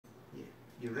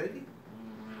You ready?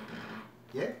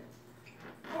 Yeah?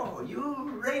 Oh,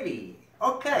 you ready?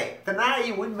 Okay,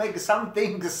 tonight we make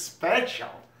something special.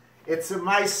 It's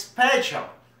my special.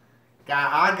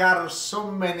 I got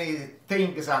so many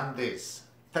things on this.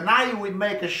 Tonight we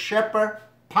make a shepherd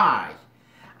pie.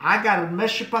 I got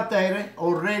mashed potato.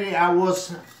 Already I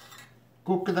was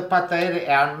cook the potato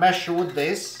and mash with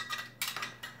this.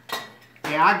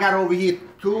 And I got over here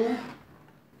 2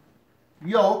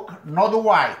 yolk, not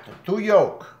white, 2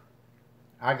 yolk.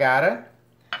 I got it.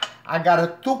 I got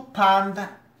a 2-pound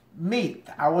meat.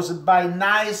 I was buy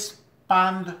nice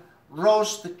pound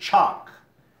roast chuck.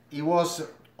 It was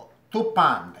 2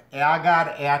 pound. And I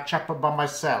got a chop by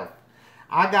myself.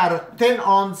 I got a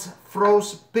 10-ounce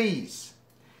frozen peas.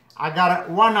 I got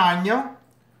 1 onion,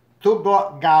 2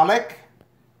 garlic,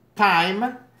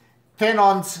 thyme,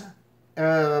 10-ounce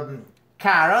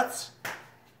carrots.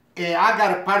 And I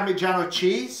got a Parmigiano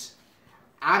cheese.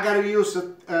 I gotta use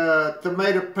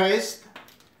tomato paste.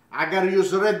 I gotta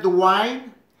use red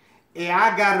wine. And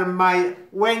I got my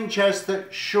Winchester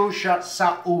Shusha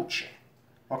Sauce.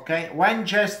 Okay,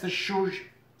 Winchester Shusha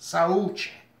Sauce.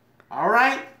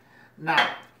 Alright? Now,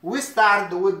 we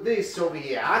start with this over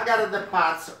here. I got the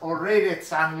pots already,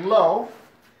 it's on low.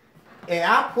 And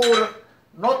I pour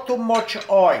not too much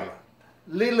oil.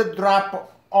 Little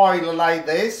drop oil like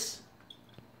this.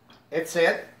 That's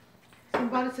it.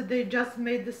 Somebody said they just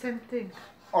made the same thing.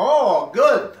 Oh,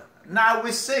 good. Now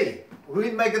we see.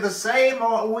 We make it the same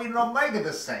or we not make it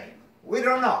the same. We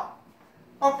don't know.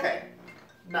 Okay.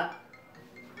 Now.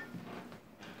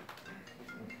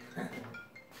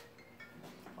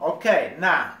 Okay,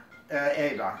 now,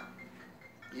 Ava,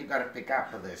 you gotta pick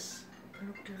up this.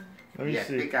 Okay. Let me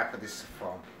see. Pick up this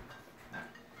phone.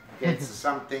 It's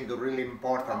something really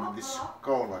important. This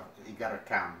caller, you gotta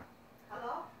come.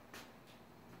 Hello?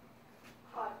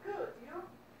 Hi, good. You?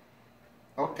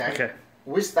 Okay. Okay.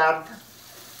 We start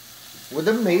with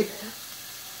the meat.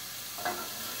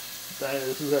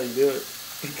 This is how you do it.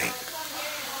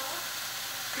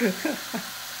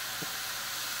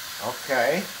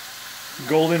 Okay.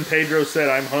 Golden Pedro said,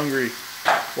 "I'm hungry."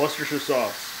 Worcestershire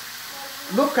sauce.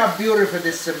 Look how beautiful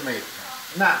this meat.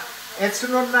 Now, it's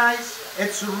not nice.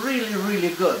 It's really,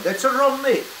 really good. It's a raw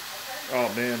meat. Oh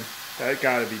man, that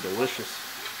gotta be delicious.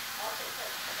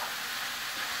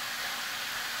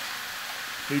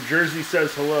 New Jersey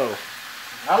says hello.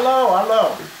 Hello,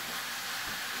 hello.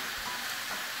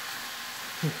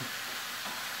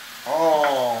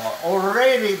 Oh,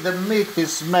 already the meat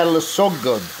smells so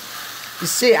good. You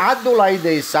see, I do like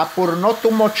this. I pour not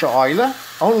too much oil,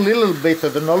 only a little bit,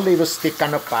 do not leave a stick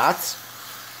on the pots.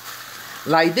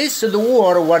 Like this, the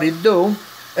water, what it do,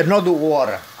 not the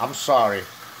water, I'm sorry.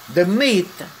 The meat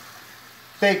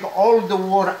take all the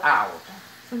water out.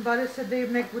 Somebody said they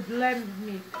make with lamb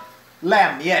meat.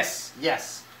 Lamb, yes,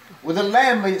 yes. With the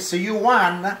lamb, so you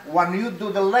want, when you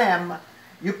do the lamb,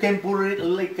 you can put it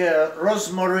like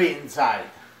rosemary inside.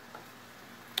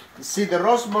 You see, the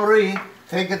rosemary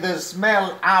take the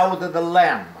smell out of the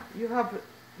lamb. You have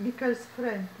Mikael's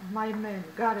friend, my man,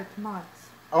 Garrett Matz.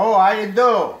 Oh, I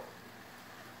do.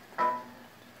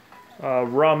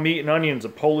 Raw meat and onions, a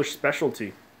Polish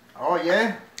specialty. Oh,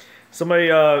 yeah? Somebody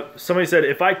said,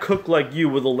 "If I cook like you,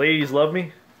 will the ladies love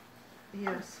me?"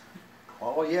 Yes.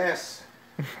 Oh, yes.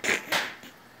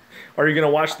 Are you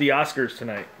gonna watch the Oscars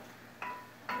tonight?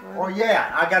 Oh,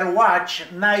 yeah, I gotta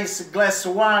watch. Nice glass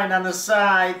of wine on the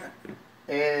side.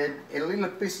 And a little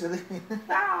piece of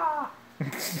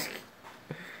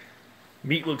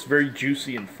Meat looks very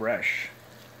juicy and fresh.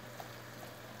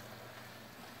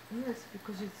 Yes,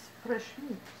 because it's fresh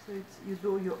meat, so it's you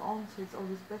do your own, so it's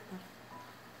always better.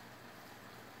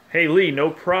 Hey Lee, no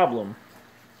problem.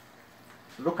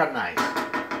 Look at nice.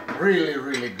 Really,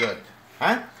 really good.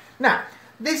 Huh? Now,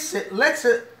 this, let's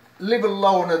leave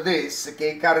alone this.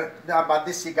 Okay, but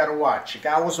this you gotta watch.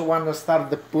 I was the one that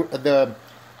started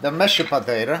the mashed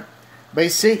potato. But you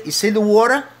see the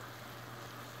water?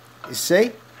 You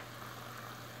see?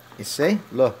 You see?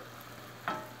 Look.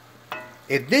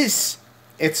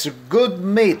 It's good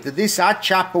meat. This I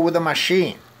chop with a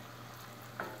machine.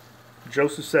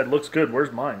 Joseph said, "Looks good.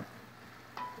 Where's mine?"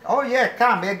 Oh yeah,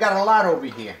 come. I got a lot over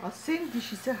here. Oh, Cindy,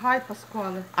 she said hi,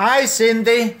 Pasquale. Hi,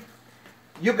 Cindy.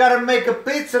 You gotta make a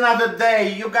pizza another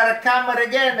day. You gotta come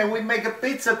again and we make a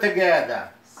pizza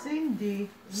together. Cindy.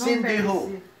 No Cindy who?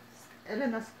 Messi.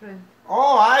 Elena's friend.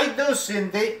 Oh, I do,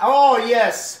 Cindy. Oh,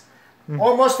 yes.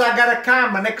 Almost I gotta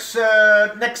come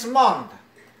next month.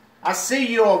 I see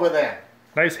you over there.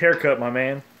 Nice haircut, my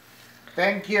man.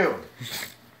 Thank you.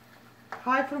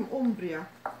 Hi from Umbria.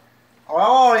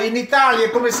 Oh, in Italia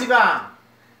come si va?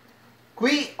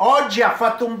 Qui oggi ha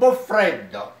fatto un po'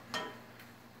 freddo.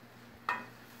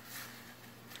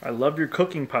 I love your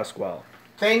cooking, Pasquale.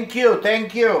 Thank you,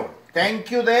 thank you.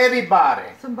 Thank you to everybody.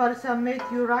 Somebody said I made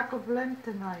you rack of lamb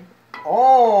tonight.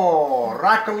 Oh,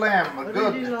 rack lamb, I good.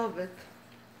 really love it.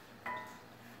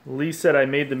 Lee said I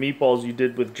made the meatballs you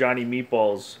did with Johnny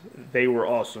Meatballs. They were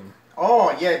awesome.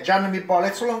 Oh, yeah, Johnny Ball.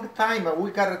 It's a long time. We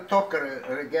gotta talk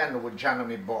again with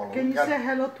Johnny Ball. Can you say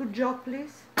hello to Joe,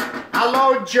 please?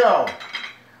 Hello, Joe.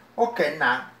 Okay,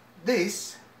 now,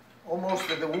 this, almost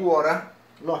the water.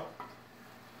 Look.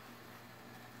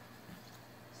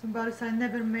 Somebody said I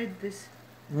never made this.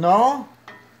 No?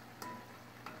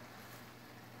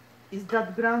 Is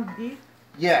that ground beef?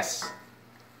 Yes.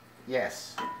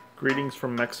 Yes. Greetings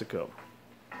from Mexico.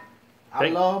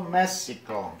 Hello,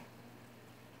 Mexico.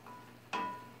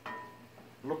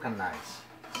 Looking nice.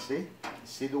 See?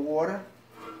 See the water?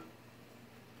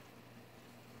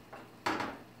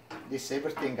 This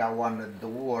everything I wanted the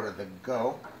water to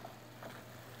go.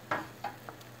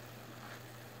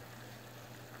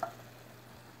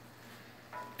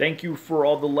 Thank you for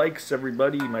all the likes,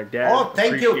 everybody. My dad. Oh,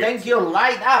 thank you, appreciates thank you.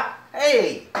 Light up.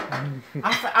 Hey,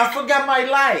 I forgot my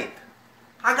light.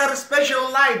 I got a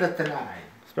special light tonight.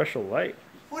 Special light.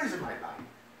 Where is my light?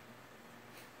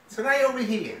 It's right over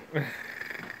here.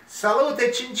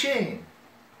 Salute, chin chin.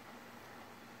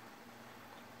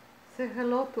 Say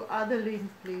hello to Adeline,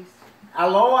 please.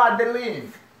 Hello,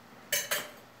 Adeline.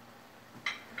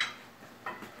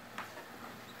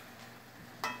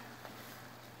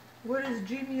 Where is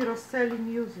Jimmy Rosselli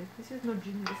music? This is not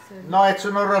Jimmy Rosselli. No, it's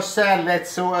not Rossell.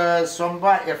 It's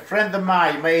somebody, a friend of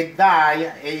mine may die.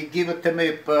 He give it to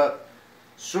me,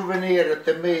 souvenir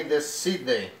to me this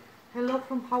city. Hello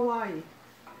from Hawaii.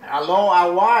 Hello,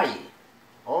 Hawaii.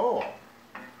 Oh.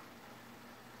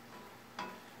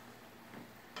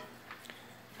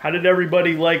 How did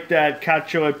everybody like that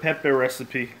cacio e pepe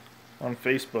recipe on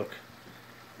Facebook?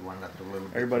 You want that a little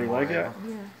bit Everybody more, like it? yeah?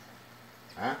 Yes.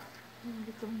 Huh? A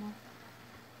little more.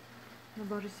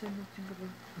 Nobody said nothing about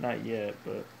it. Not yet,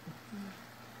 but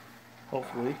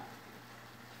hopefully.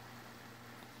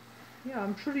 Yeah,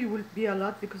 I'm sure it will be a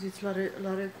lot because it's a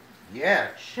lot of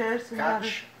Yeah. shares and a lot of...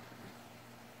 Catch.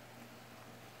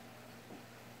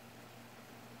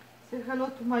 Say hello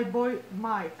to my boy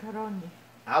Mike Ronnie.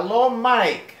 Hello,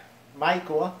 Mike. Mike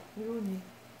what? Rooney.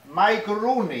 Mike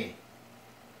Rooney.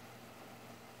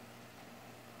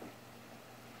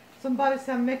 Somebody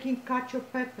said I'm making cacio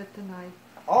pepe tonight.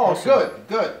 Oh, Awesome. good,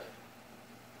 good.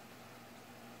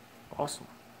 Awesome.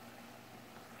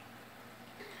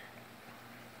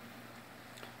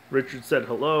 Richard said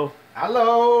hello.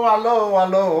 Hello, hello,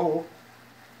 hello.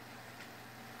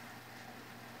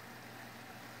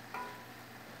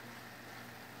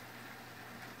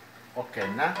 Okay,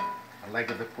 now I like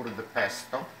to put the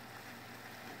pesto.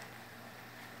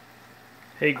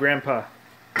 Hey, Grandpa.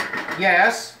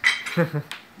 Yes.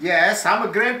 Yes, I'm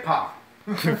a grandpa.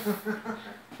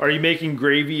 Are you making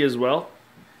gravy as well?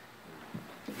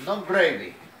 Not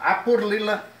gravy. I put a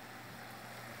little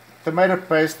tomato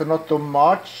paste, not too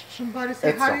much. Somebody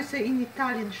said, It's how a- do you say in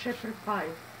Italian shepherd pie?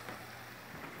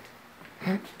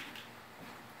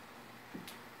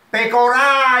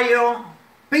 Pecoraio.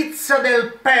 Pizza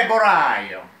del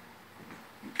pecoraio.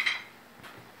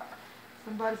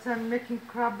 Somebody said I'm making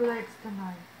crab legs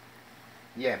tonight.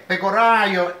 Yeah,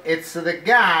 pecoraio, it's the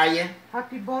guy.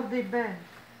 Happy birthday, Ben.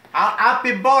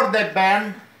 Happy birthday,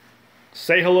 Ben.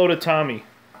 Say hello to Tommy.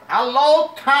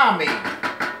 Hello, Tommy.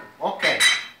 Okay,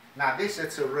 now this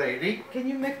is ready. Can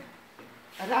you make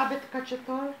rabbit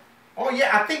cacciatore? Oh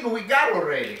yeah, I think we got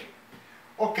already.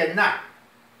 Okay, now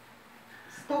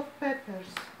Stuffed peppers.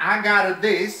 I got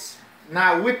this.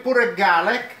 Now we put a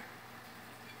garlic,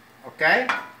 okay,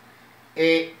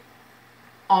 a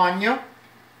onion,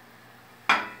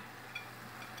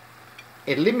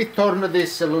 and let me turn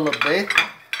this a little bit.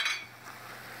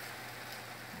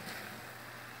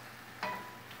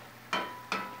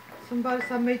 Somebody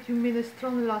said I made you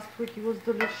minestrone last week. It was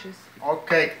delicious.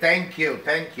 Okay, thank you,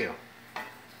 thank you.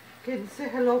 Can you say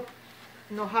hello?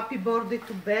 No, happy birthday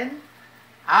to Ben.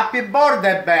 Happy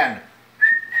birthday, Ben.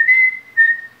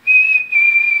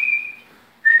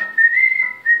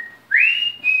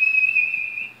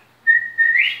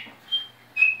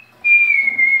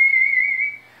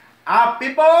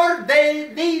 Happy birthday,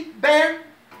 Ben.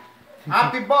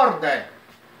 Happy birthday.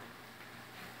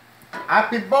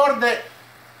 Happy birthday.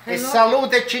 E Hello.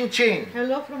 salute cin cin.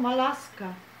 Hello from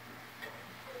Alaska.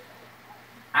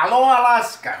 Hello,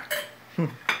 Alaska.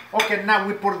 Okay, now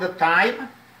we put the thyme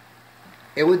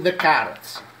and with the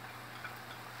carrots.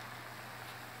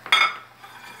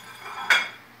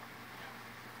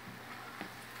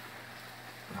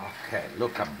 Okay,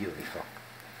 look how beautiful.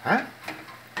 Huh?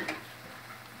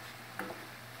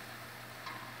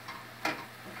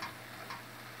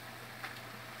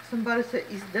 Somebody said,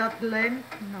 is that lamb?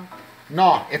 No.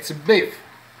 No, it's beef.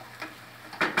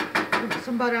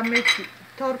 Somebody made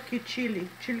turkey chili.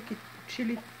 Chili,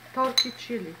 turkey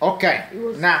chili. Okay, It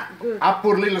was now good. I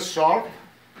put a little salt.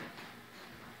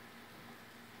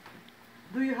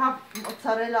 Do you have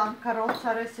mozzarella and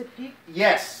carrozza recipe?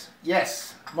 Yes,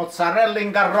 yes. Mozzarella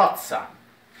in garrozza.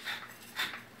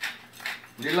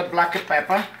 Little black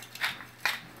pepper.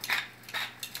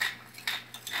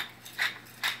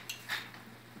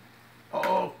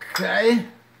 Okay.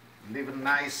 Leave a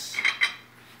nice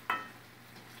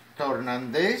turn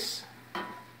on this.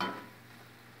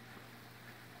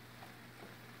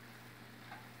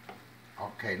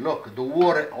 Okay, look, the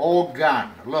water all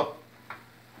gone. Look.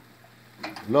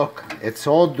 Look, it's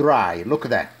all dry. Look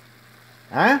at that.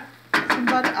 Huh?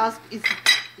 Somebody asked, is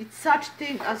it such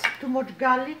thing as too much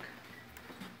garlic?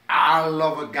 I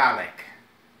love garlic.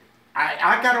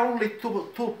 I got only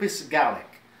two pieces garlic.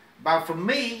 But for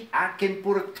me, I can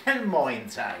put 10 more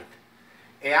inside.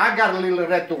 And I got a little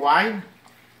red wine.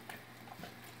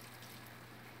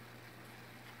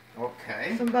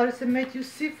 Okay. Somebody said made you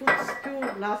seafood stew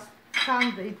last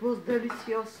Sunday. It was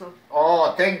delicioso.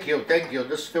 Oh, thank you, thank you.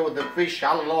 The stew, the fish,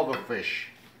 I love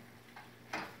fish.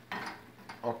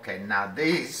 Okay, now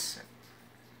this.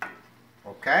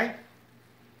 Okay?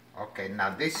 Okay, now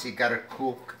this you gotta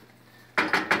cook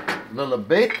a little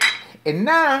bit. And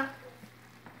now,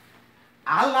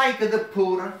 I like to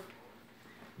put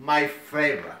my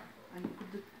favorite. And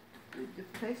put the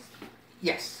paste.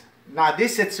 Yes. Now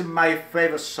this is my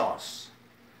favorite sauce.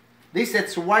 This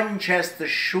is Winchester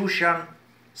Shushan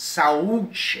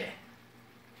Sauce.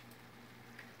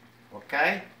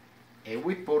 Okay? And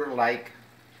we put it like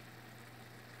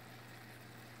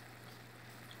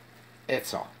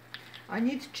it's all. I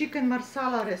need chicken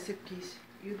marsala recipes.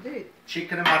 You did.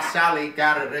 Chicken marsala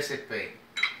got a recipe.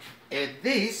 And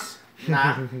this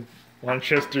now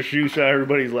Manchester Shusha,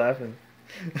 everybody's laughing.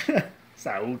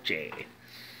 Sauce.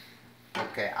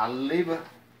 okay, I'll leave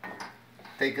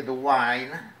take the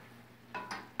wine.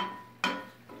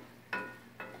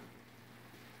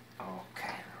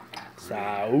 Okay.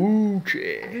 Sauce.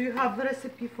 Do you have a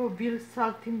recipe for veal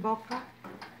saltimbocca?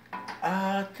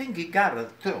 I think he got it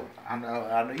too. On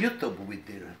YouTube we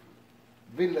did it.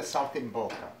 Villa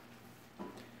Saltimbocca.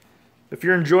 If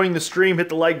you're enjoying the stream, hit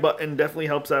the like button. Definitely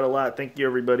helps out a lot. Thank you,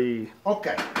 everybody.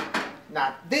 Okay.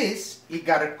 Now this you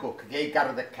gotta cook. You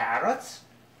got the carrots,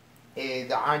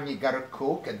 the onion you gotta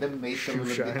cook, and the meat a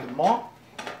little bit more.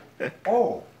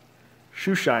 Oh,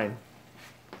 Shoe shine.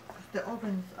 The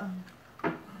oven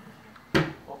is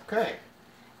okay.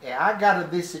 Yeah, I got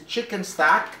this chicken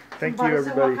stock. Thank you, Somebody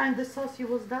said, everybody. what kind of sauce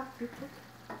was that you put?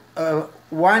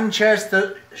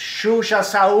 Winchester Shusha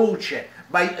Sauce.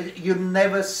 But you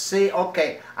never see,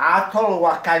 okay, I told you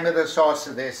what kind of the sauce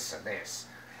this.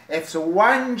 It's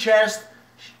Winchester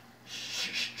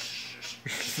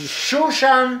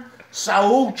Shushan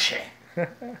Sauce.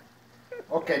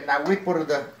 Okay, now we put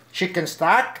the chicken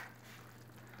stock.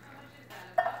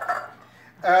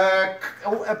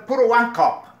 Put 1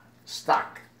 cup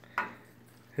stock.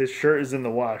 His shirt is in the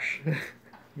wash.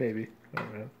 Maybe. I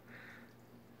don't know.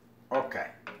 Okay,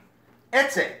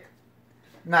 that's it.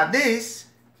 Now this,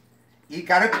 you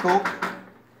gotta cook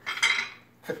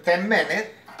for 10 minutes.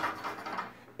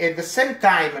 At the same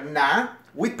time now,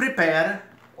 we prepare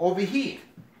over here.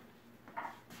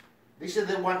 This is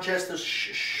the Winchester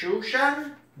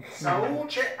Shushan,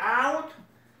 Sauce out.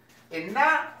 And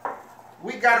now,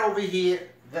 we got over here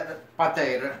the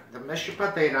potato, the mashed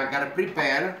potato. I gotta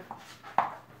prepare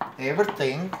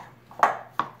everything.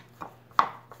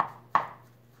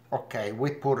 Okay,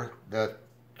 we put the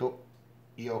 2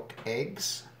 yolk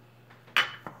eggs.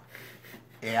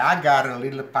 And I got a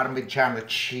little Parmigiano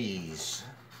cheese.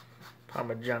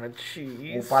 Parmigiana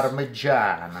cheese.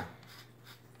 Parmigiana.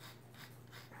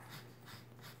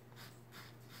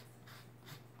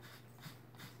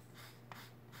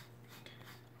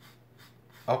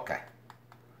 Okay.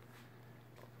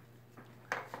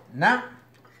 Now,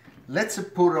 let's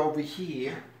put over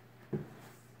here a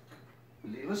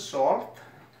little salt.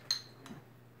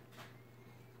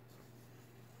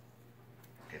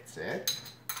 That's it.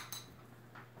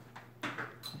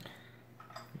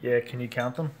 Yeah, can you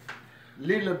count them?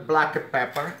 Little black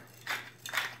pepper.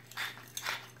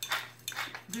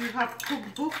 Do you have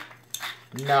cookbook?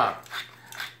 No.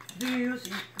 Do you use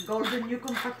golden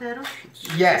Yukon potatoes?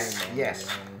 Yes, yes.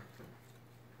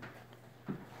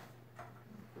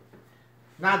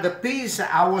 Now the piece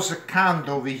I was count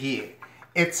over here.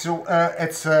 It's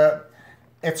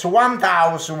It's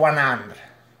 1,100.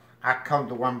 I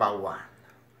count one by one.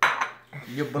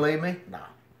 You believe me? No.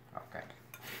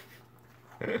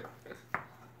 Okay.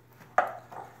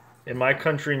 In my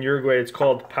country, in Uruguay, it's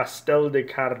called pastel de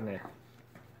carne.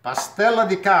 Pastella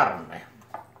di carne.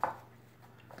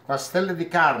 Pastella di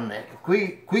carne.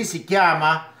 Qui si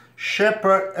chiama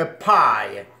shepherd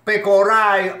pie.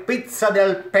 Pecoraio. Pizza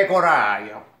del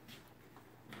pecoraio.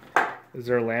 Is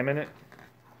there lamb in it?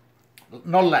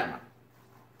 No lemon.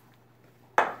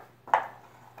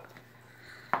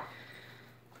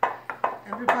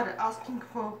 Everybody asking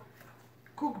for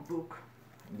cookbook.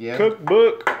 Yeah.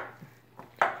 Cookbook.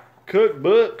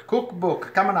 Cookbook.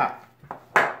 Cookbook coming up.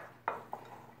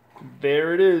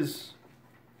 There it is.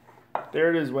 There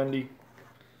it is, Wendy.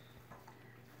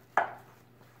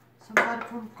 Somebody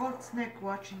from Cold Snake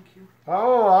watching you.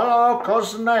 Oh, hello,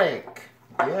 Cosnake.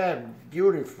 Yeah,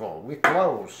 beautiful. We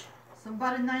close.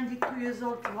 Somebody 92 years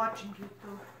old watching you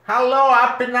too. Hello,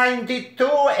 happy 92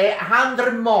 and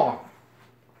 100 more.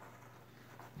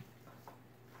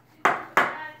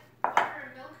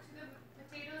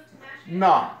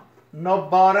 No, no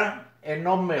butter and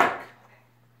no milk.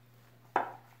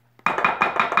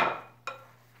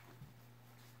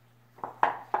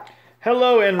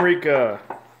 Hello, Enrica.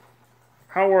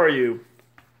 How are you?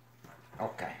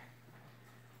 Okay.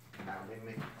 Now let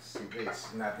me see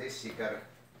this. Now this you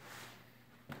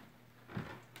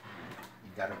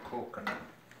gotta cook now.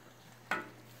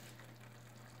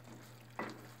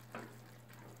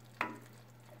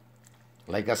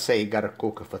 Like I say, you gotta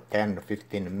cook for 10 to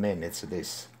 15 minutes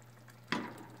this.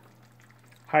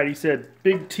 Heidi said,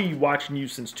 Big T watching you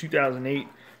since 2008.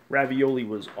 Ravioli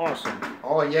was awesome.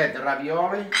 Oh yeah, the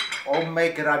ravioli,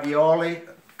 homemade ravioli,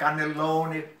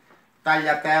 cannelloni,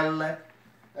 tagliatelle,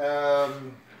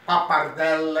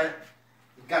 pappardelle.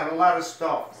 You got a lot of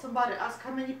stuff. Somebody ask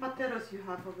how many pateros you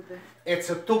have over there. It's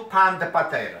a 2-pound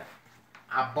patera.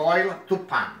 I boil 2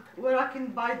 pound. Where I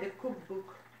can buy the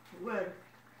cookbook? Where?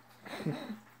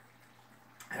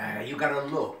 You gotta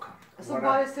look.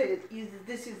 Somebody say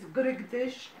this is Greek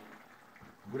dish.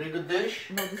 Greek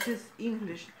dish? No, this is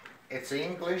English. It's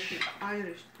English. It's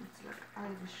Irish. It's like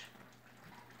Irish.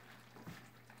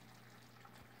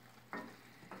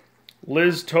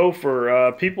 Liz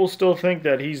Topher, people still think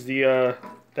that he's the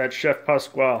that Chef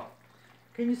Pasquale.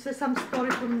 Can you say some story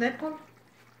from Nepal?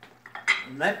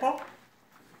 Nepal?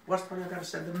 What's what you gonna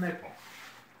say to Nepal?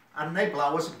 At Naples,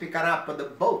 I was picked up on the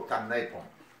boat at Naples.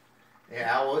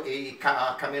 Yeah, he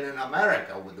come in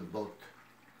America with the boat.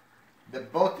 The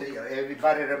boat,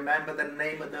 everybody remember the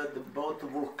name of the boat?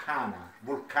 Vulcania?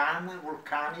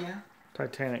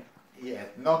 Titanic. Yeah,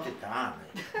 not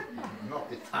Titanic. Not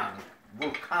Titanic.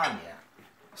 Vulcania.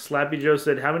 Slappy Joe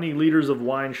said, how many liters of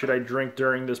wine should I drink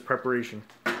during this preparation?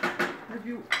 Have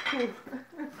you cooked?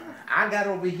 I got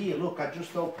over here, look, I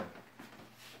just opened.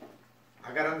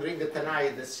 I got to drink it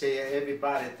tonight to see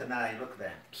everybody tonight, look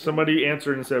there. Somebody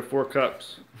answered and said 4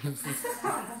 cups.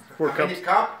 Four How cups. many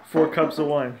cup? 4 cups of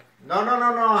wine. No.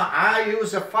 I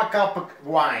use a fuck up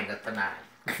wine tonight.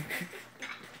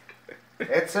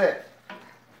 That's it.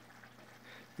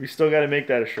 We still got to make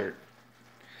that a shirt.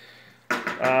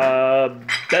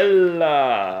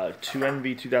 Bella,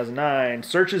 2NV 2009.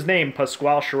 Search his name,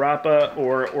 Pasquale Sharapa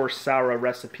or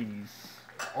OrsaraRecipes.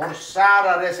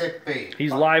 OrsaraRecipes.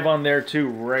 He's live on there too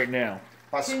right now.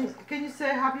 Can you say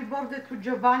happy birthday to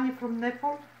Giovanni from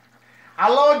Nepal?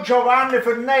 Hello, Giovanni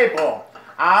from Naples.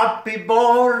 Happy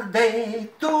birthday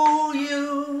to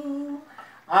you.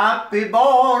 Happy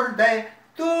birthday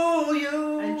to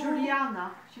you. And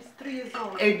Juliana, she's 3 years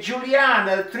old. And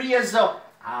Juliana, 3 years old.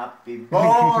 Happy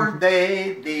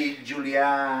birthday, dear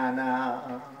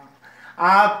Juliana.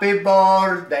 Happy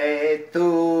birthday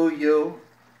to you.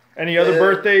 Any other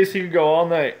birthdays? He could go all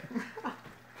night.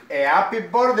 Hey, happy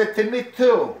birthday to me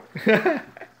too. Hey,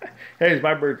 it's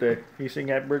my birthday. Can you sing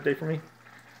happy birthday for me?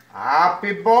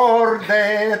 Happy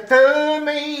birthday to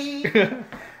me.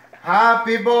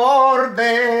 Happy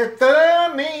birthday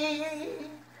to me.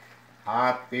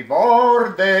 Happy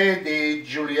birthday, dear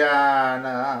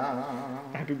Juliana.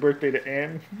 Happy birthday to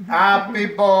Anne. Happy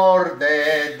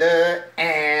birthday to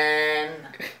Anne.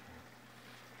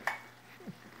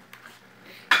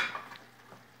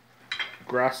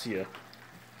 Gracia.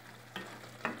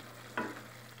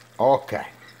 Okay.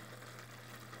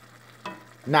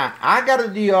 Now, I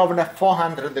got the oven at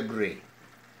 400 degrees.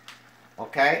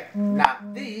 Okay? Now,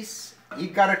 this, you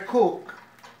gotta cook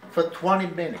for 20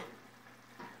 minutes.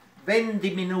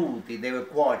 20 minuti deve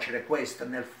cuocere questo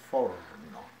nel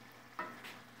forno.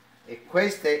 E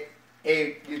questo è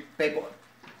il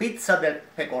pizza del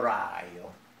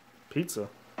pecoraio. Pizza.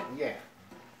 Yeah.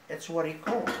 It's what he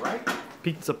called, right?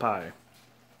 Pizza pie.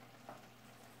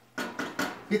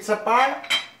 Pizza pie?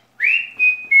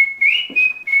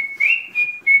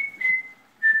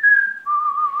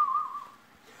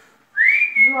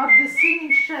 You are the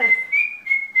singing chef.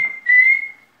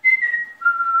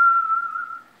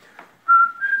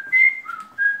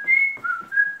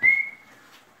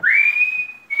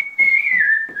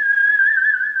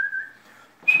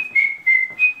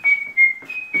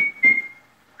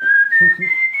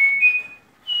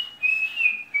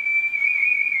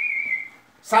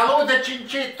 Salute,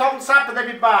 Cinci, thumbs up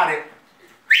everybody.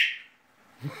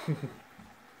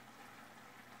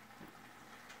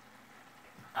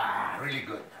 Really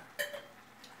good.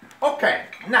 Okay,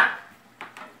 now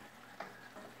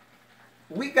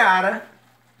we got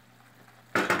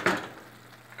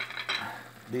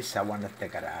this. I want to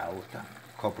take it out.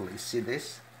 Couple, you see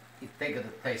this? It take the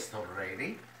taste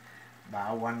already, but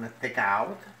I want to take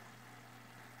out.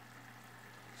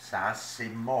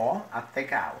 Some more I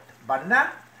take out. But now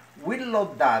we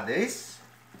load that this.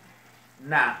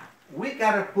 Now we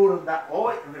gotta put the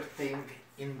oil everything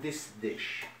in this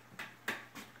dish.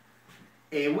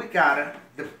 And we got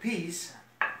the peas,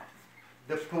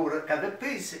 the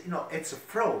peas, you know, it's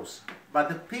frozen, but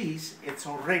the peas, it's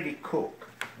already cooked.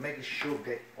 Make sure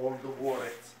get all the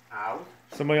water out.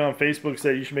 Somebody on Facebook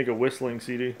said you should make a whistling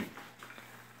CD.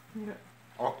 Yeah.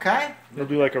 Okay? They'll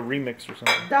do like a remix or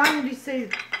something. Daniel says,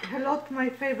 hello to my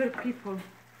favorite people.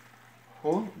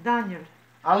 Who? Daniel.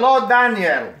 Hello,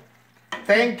 Daniel.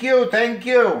 Thank you, thank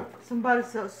you. Somebody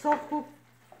says, so hooked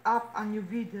up on your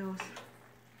videos.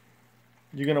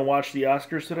 You gonna watch the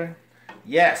Oscars today?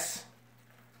 Yes.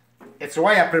 It's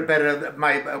why I prepared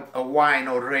my wine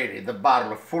already, the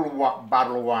bottle,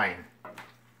 bottle of wine.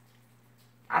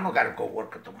 I don't gotta go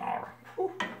work tomorrow.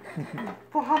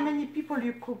 For how many people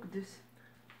you cook this?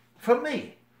 For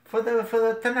me, for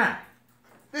the tonight.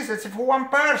 This is for one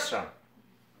person.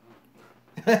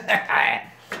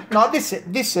 No, this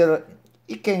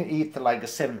you can eat like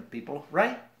 7 people,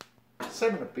 right?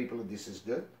 7 people. This is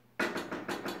good.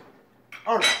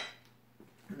 All right.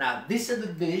 Now this is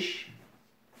the dish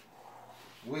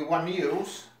we want to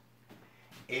use.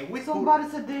 And we Somebody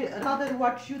said they rather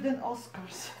watch you than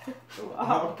Oscars.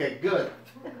 Wow. Okay, good.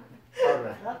 All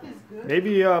right. That is good.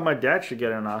 Maybe my dad should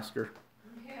get an Oscar.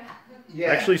 Yeah.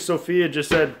 Actually, Sophia just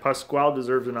said Pasquale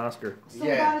deserves an Oscar.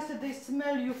 Somebody Yeah. said they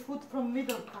smell your food from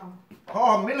Middletown.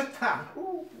 Oh, Middletown.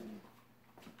 Ooh.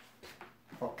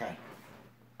 Okay.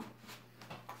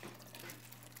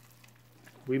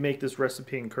 We make this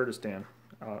recipe in Kurdistan.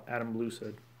 Adam Blue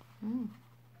said.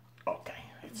 Okay,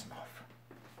 it's enough.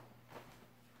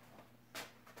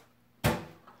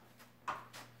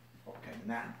 Okay,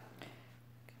 now.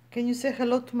 Can you say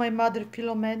hello to my mother,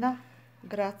 Filomena?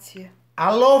 Grazie.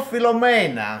 Hello,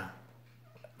 Filomena.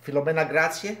 Filomena,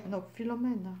 grazie. No,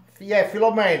 Filomena. Yeah,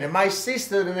 Filomena. My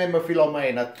sister named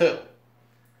Filomena too.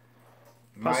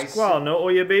 My Pasquale, no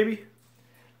Oya baby?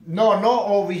 No, no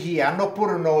over here. I'm not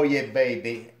putting no yet,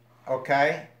 baby.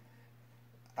 Okay?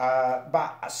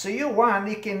 But so you want,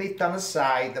 you can eat on the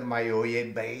side, my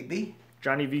oye baby.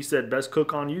 Johnny V said best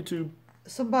cook on YouTube.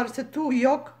 Somebody said 2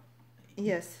 yolk.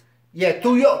 Yes. Yeah,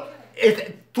 2 yolk.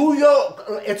 Two yolk.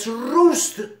 It's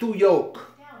roast 2 yolk.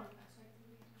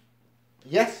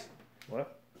 Yes?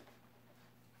 What?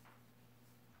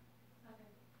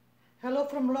 Hello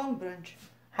from Long Branch.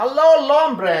 Hello,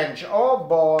 Long Branch. Oh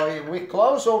boy, we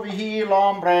close over here,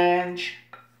 Long Branch.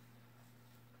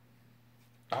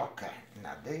 Okay,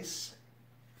 now this.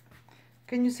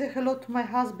 Can you say hello to my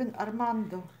husband,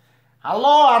 Armando?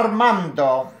 Hello,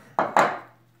 Armando.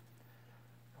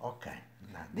 Okay,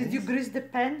 now Did this. you grease the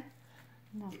pan?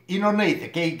 You don't need it,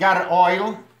 okay? You got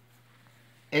oil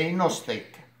and no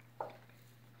stick.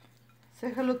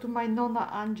 Say hello to my nonna,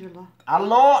 Angela.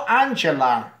 Hello,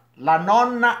 Angela. La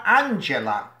nonna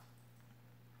Angela.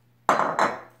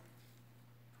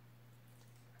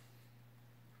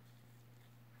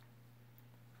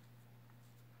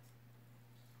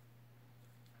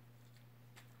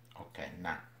 Okay,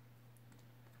 now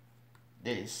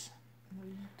this, No,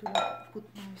 you need to put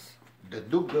nice. the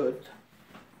do good.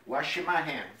 Washing my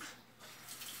hands.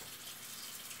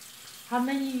 How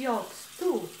many yolks?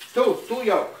 2. 2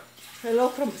 yolk. Hello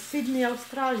from Sydney,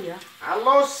 Australia.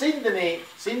 Hello, Sydney.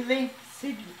 Sydney,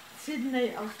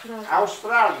 Sydney, Australia.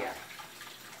 Australia.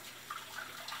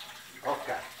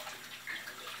 Okay.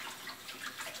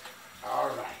 All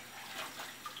right.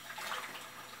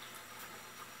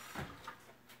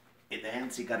 The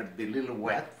hands got to be a little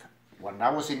wet. When I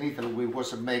was in Italy, we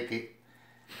was making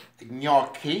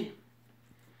gnocchi.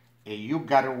 And you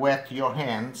got to wet your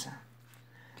hands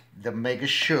to make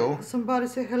sure. Somebody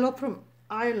say hello from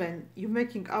island, you're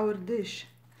making our dish.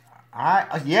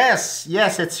 Yes,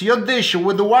 it's your dish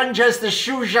with one just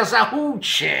shusha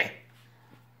zahuche.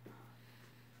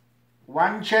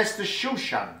 One just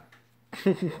shushan.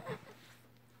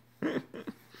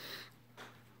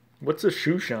 What's a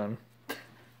shushan?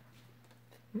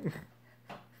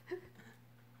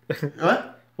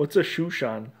 What? What's a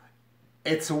shushan?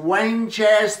 It's one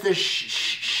just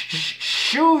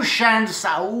shushan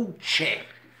zahuche.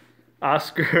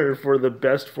 Oscar for the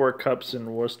best 4 cups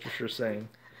in Worcestershire saying.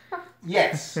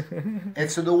 Yes,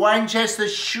 it's the Winchester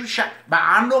shusha, but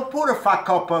I don't put a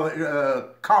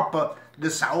cup the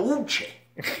sauce.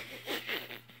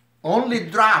 Only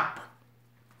drop.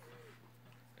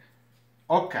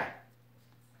 Okay.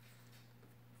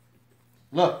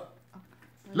 Look.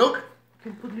 You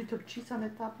can put little cheese on the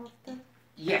top of that.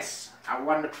 Yes, I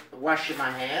want to wash my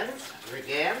hands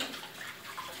again.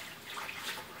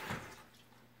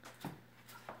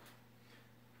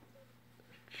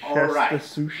 All right.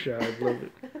 Susha, I love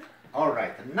it. All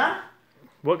right. Now,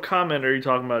 What comment are you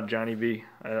talking about, Johnny B?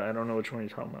 I don't know which one you're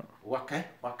talking about. what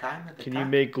kind? Can you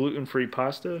make gluten-free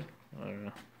pasta? I don't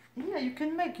know. Yeah, you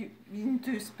can make. You need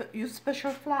to use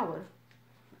special flour.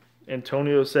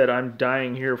 Antonio said, "I'm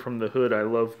dying here from the hood. I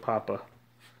love Papa."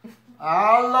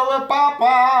 I love it,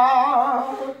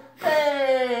 Papa.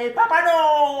 Hey, Papa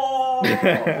no.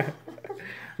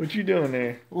 What you doing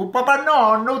there? Papa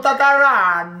no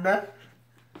tataran.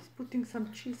 He's putting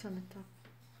some cheese on the top.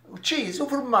 Cheese, o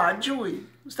formaggio, ui.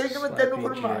 Stai mettendo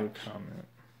Sloppy formaggio. Joe comment.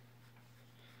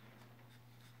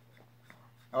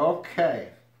 Okay.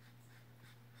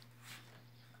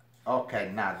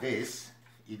 Okay, now this,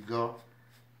 you go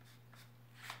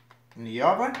in the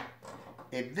oven,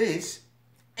 and this,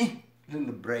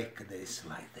 little break this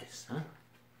like this, huh?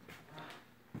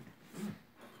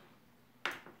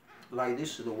 Like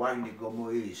this, the wine you go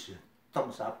more easy.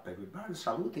 Thumbs up, everybody.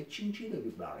 Salute e cincin,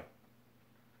 everybody.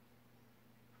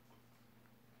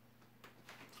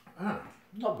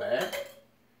 Not bad.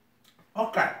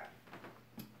 Okay.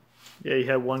 Yeah, you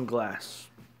had 1 glass.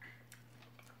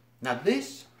 Now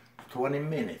this, 20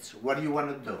 minutes. What do you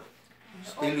want to do?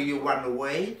 Still you want to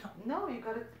wait? No, you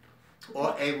got it.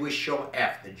 Or we show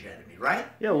after, Jeremy, right?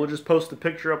 Yeah, we'll just post the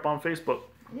picture up on Facebook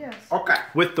Yes. Okay.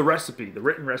 with the recipe, the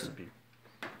written recipe.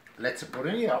 Let's put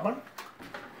it in the oven.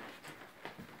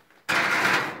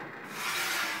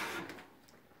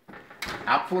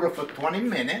 I'll put it for 20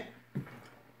 minutes.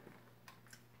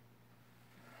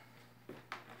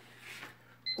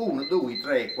 1, 2,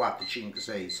 3, 4, 5, 6,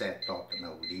 7, 8,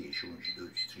 9, 10, 11,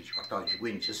 12, 13, 14,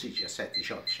 15, 16, 17,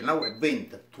 18, 19,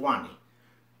 20, 20.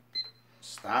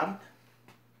 Start.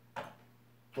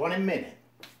 20 minutes.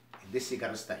 This is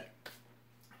gotta stay.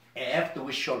 After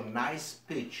we show nice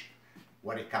pitch,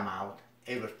 when it come out,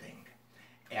 everything.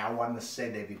 And I want to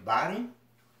say to everybody,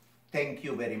 thank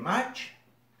you very much.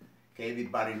 Okay,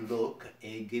 everybody look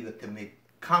and give it to me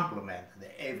compliment to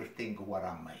everything what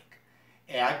I make.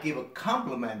 And I give a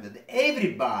compliment to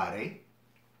everybody.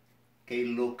 Okay,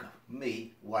 look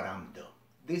me what I'm doing.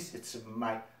 This is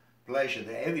my pleasure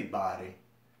to everybody.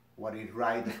 What is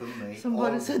right for me.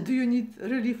 Somebody said, "Do you need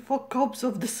really 4 cups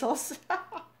of the sauce?"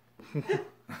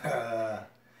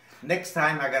 Next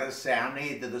time I gotta say I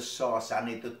need the sauce. I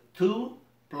need 2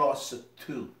 plus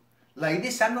 2. Like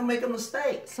this, I don't make a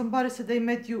mistake. Somebody said they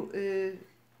made you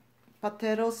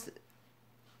pateros,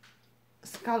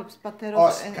 scallops,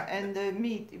 pateros, and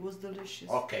meat. It was delicious.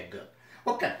 Okay, good.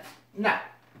 Okay, now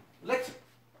let's.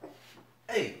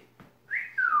 Hey,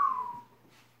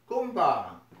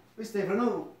 Kumba,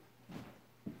 Stefano.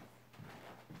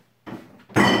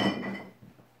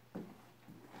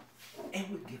 And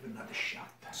we'll give another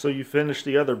shot. So you finished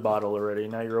the other bottle already.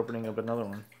 Now you're opening up another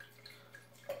one.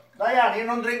 Diane, you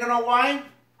don't drink no wine?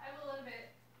 I have a little bit.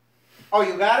 Oh,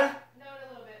 you got it? No, a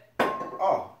little bit.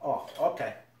 Oh,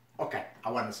 okay. Okay,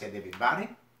 I want to say to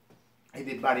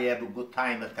everybody have a good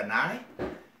time tonight.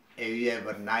 And you have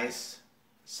a nice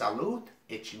salute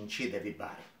and cincin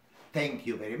everybody. Thank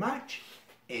you very much.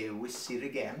 And we'll see you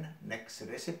again next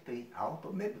recipe. I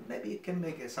hope maybe you can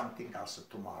make something else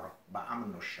tomorrow, but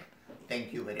I'm not sure.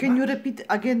 Thank you very much. Can you repeat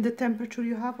again the temperature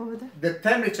you have over there? The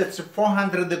temperature is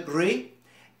 400 degrees.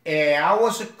 I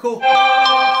was cooking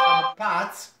the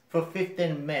pots for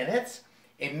 15 minutes.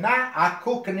 And now I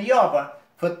cook in the oven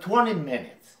for 20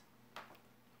 minutes.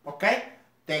 Okay?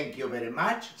 Thank you very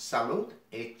much. Salute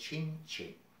e cin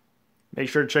cin. Make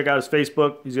sure to check out his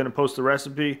Facebook. He's going to post the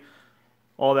recipe.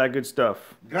 All that good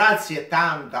stuff. Grazie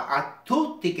tanto a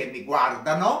tutti che mi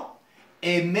guardano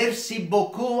e merci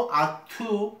beaucoup a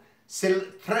tu.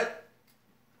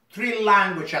 Three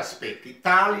languages I speak: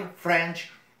 Italian,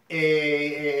 French,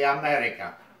 e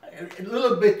America. a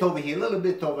little bit over here, a little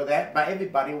bit over there, but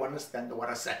everybody will understand what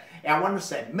I say. And I want to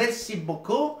say merci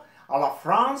beaucoup à la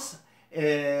France,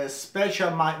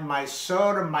 special my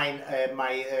sœur, my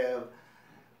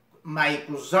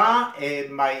cousin,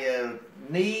 my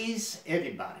niece,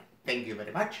 everybody. Thank you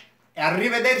very much. E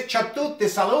arrivederci a tutti,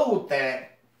 salute!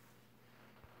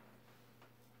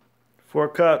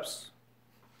 4 cups.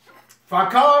 4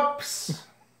 cups!